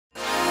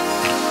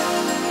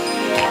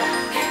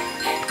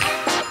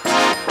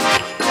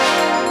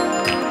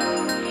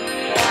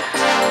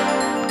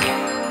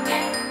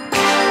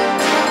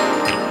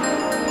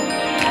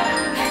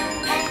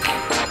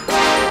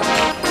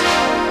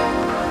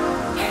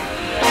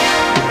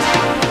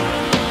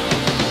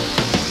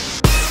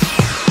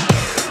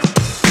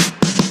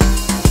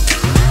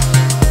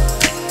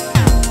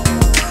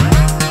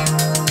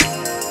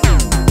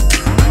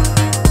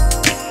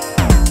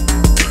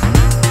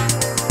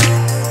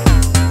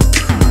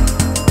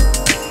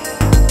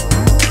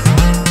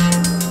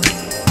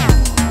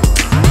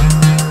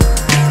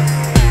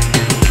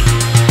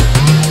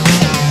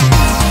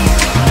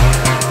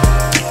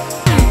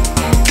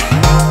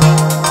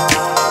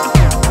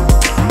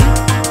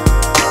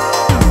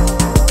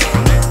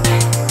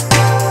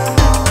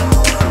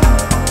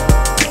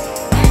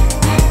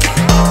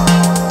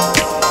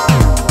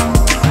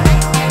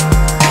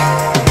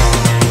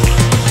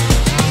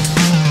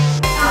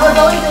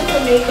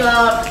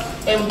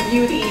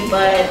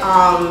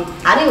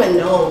I didn't even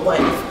know what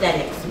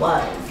aesthetics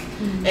was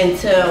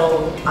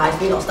until I,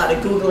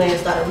 started Googling,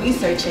 started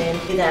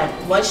researching. That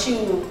once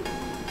you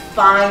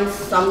find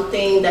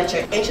something that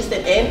you're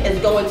interested in, it's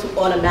going to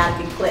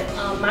automatically click.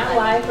 My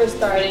why for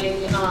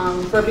starting,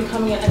 for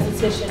becoming an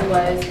esthetician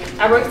was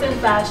I worked in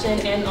fashion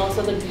and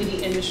also the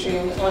beauty industry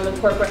on the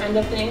corporate end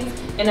of things.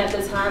 And at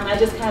the time, I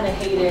just kind of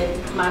hated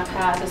my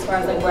path as far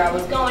as like where I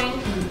was going.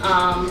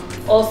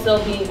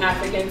 Also being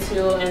African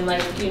too, and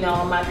like,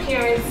 my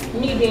parents,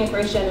 me being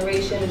first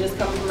generation and just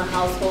coming from a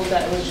household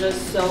that was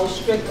just so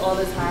strict all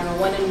the time and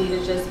wanted me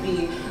to just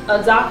be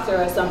a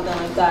doctor or something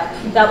like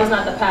that. That was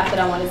not the path that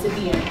I wanted to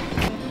be in.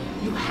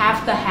 You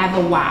have to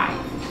have a why.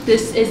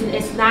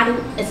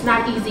 It's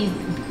not easy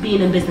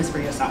being in business for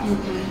yourself.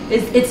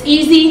 It's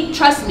easy,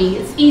 trust me,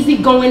 it's easy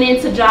going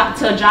into a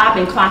job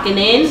and clocking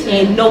in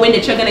and knowing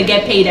that you're gonna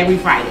get paid every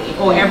Friday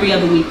or every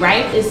other week,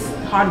 right? It's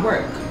hard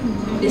work.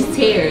 It's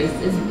tears,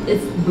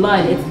 it's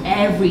blood, it's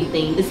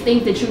everything. It's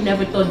things that you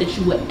never thought that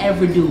you would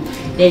ever do.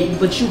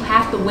 But you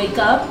have to wake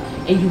up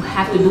and you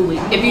have to do it.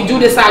 If you do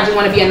decide you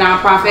want to be a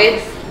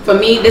nonprofit, for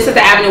me, this is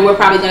the avenue we're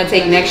probably going to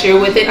take next year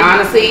with it,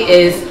 honestly,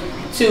 is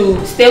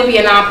to still be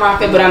a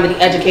nonprofit but under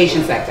the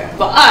education sector.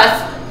 For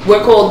us,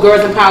 we're called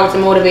Girls Empowered to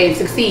Motivate and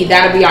Succeed.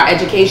 That'll be our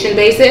education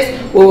basis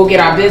where we'll get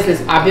our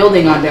business, our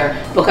building under,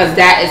 because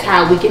that is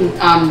how we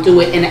can do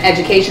it in the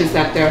education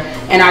sector.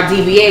 And our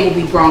DBA will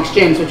be Bronx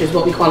Gyms, which is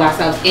what we call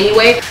ourselves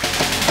anyway.